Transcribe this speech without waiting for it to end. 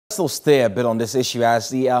Still stay a bit on this issue as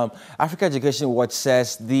the Africa Education Watch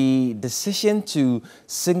says the decision to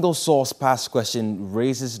single source pass question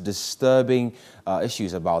raises disturbing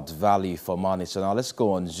issues about value for money. So now let's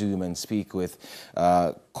go on Zoom and speak with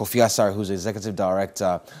Kofi Asare, who's the Executive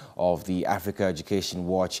Director of the Africa Education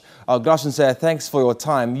Watch. Good afternoon, sir. Thanks for your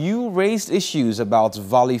time. You raised issues about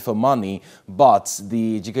value for money, but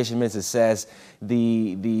the Education Minister says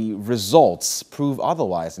the results prove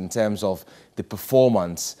otherwise in terms of the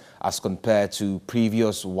performance as compared to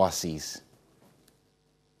previous WASIs.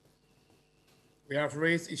 We have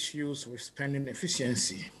raised issues with spending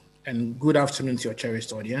efficiency. And good afternoon to your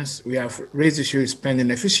cherished audience. We have raised issues with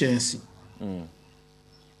spending efficiency.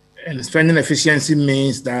 And spending efficiency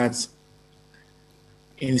means that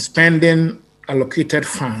in spending allocated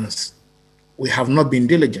funds, we have not been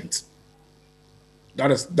diligent.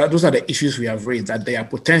 Those are the issues we have raised, that there are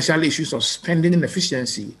potential issues of spending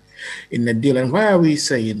inefficiency in the deal. And why are we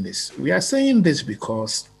saying this? We are saying this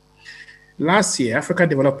because last year, Africa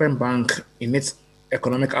Development Bank, in its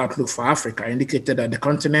economic outlook for Africa, indicated that the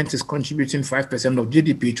continent is contributing 5% of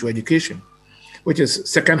GDP to education, which is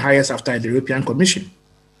second highest after the European Commission,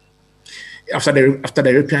 after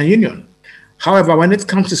the European Union. However, when it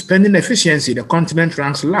comes to spending efficiency, the continent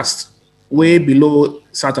ranks last, way below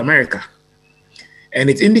South America. And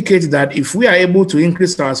it indicates that if we are able to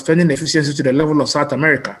increase our spending efficiency to the level of South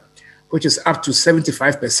America, which is up to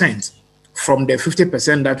 75% from the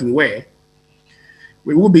 50% that we were,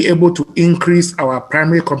 we will be able to increase our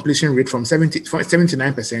primary completion rate from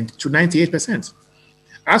 79% to 98%.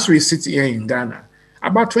 As we sit here in Ghana,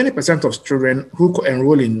 about 20% of children who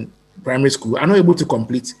enroll in primary school are not able to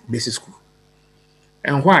complete basic school.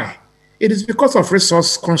 And why? It is because of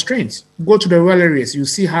resource constraints. Go to the rural areas, you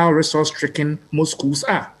see how resource-stricken most schools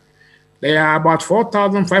are. There are about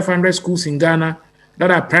 4,500 schools in Ghana that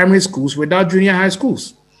are primary schools without junior high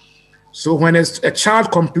schools. So when a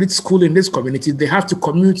child completes school in this community, they have to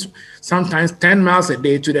commute sometimes 10 miles a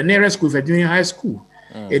day to the nearest school for junior high school.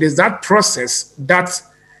 It is that process that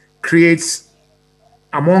creates,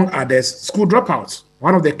 among others, school dropouts,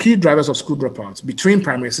 one of the key drivers of school dropouts between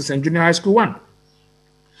primary 6 and junior high school 1.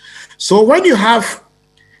 So when you have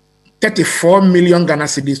 34 million Ghana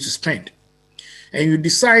cedis to spend, and you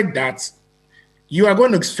decide that you are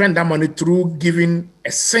going to spend that money through giving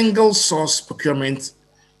a single source procurement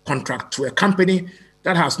contract to a company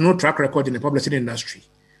that has no track record in the publishing industry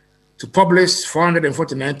to publish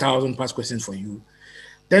 449,000 past questions for you,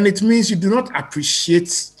 then it means you do not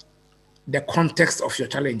appreciate the context of your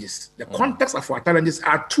challenges. The context of our challenges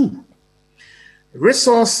are two: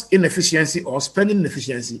 resource inefficiency or spending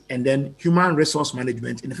inefficiency, and then human resource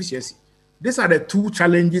management inefficiency. These are the two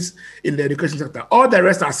challenges in the education sector. All the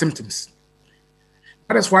rest are symptoms.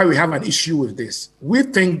 That is why we have an issue with this. We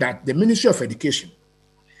think that the Ministry of Education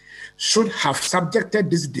should have subjected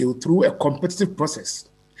this deal through a competitive process,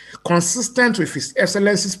 consistent with His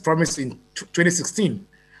Excellency's promise in 2016,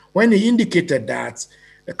 when he indicated that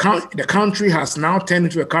the country has now turned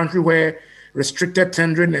into a country where restricted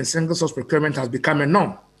tendering and single source procurement has become a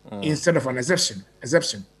norm instead of an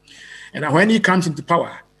exception. And when he comes into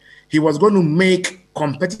power, he was going to make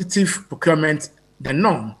competitive procurement the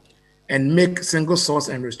norm and make single source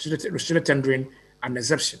and restricted tendering an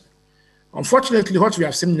exception. Unfortunately, what we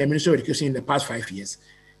have seen in the Ministry of Education in the past 5 years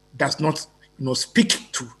does not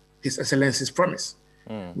speak to His Excellency's promise.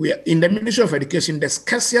 We are, in the Ministry of Education, the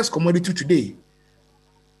scarcest commodity today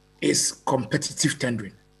is competitive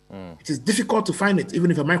tendering. It is difficult to find it, even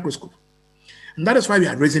with a microscope. And that is why we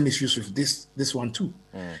are raising issues with this one too.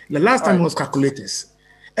 The last time was calculators.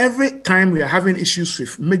 Every time we are having issues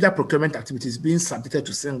with major procurement activities being subjected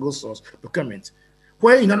to single source procurement,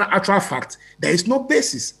 where in an actual fact, there is no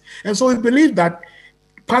basis. And so we believe that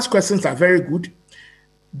past questions are very good.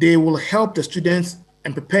 They will help the students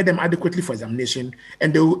and prepare them adequately for examination,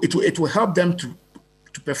 and it will help them to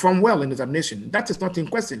perform well in examination. That is not in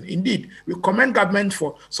question. Indeed, we commend government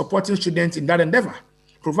for supporting students in that endeavor,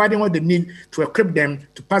 providing what they need to equip them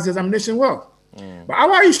to pass the examination well. But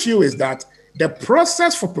our issue is that the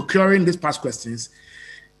process for procuring these past questions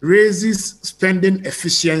raises spending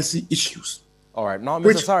efficiency issues. All right. Now,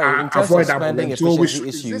 Mr. Asare, in terms of spending efficiency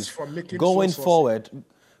issues,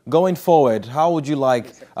 going forward, how would you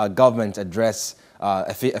like government address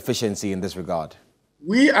efficiency in this regard?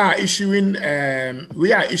 We are issuing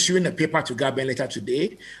a paper to government later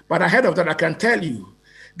today, but ahead of that, I can tell you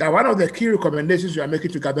that one of the key recommendations we are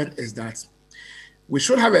making to government is that we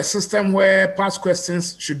should have a system where past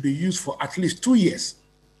questions should be used for at least 2 years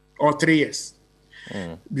or 3 years,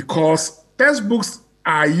 because textbooks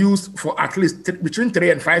are used for at least between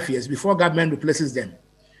 3 and 5 years before government replaces them.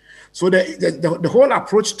 So the whole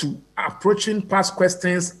approach to approaching past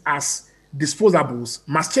questions as disposables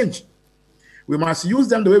must change. We must use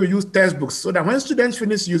them the way we use textbooks, so that when students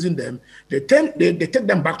finish using them, they take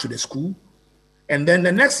them back to the school, and then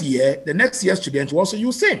the next year students will also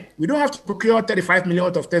use same. We don't have to procure 35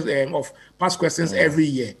 million of past questions every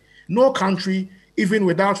year. No country, even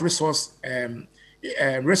without resource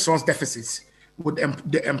deficits, would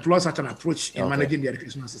employ such an approach in managing the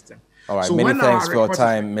educational system. All right, so many thanks for your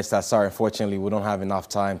time, Mr. Asare. Unfortunately, we don't have enough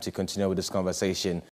time to continue with this conversation.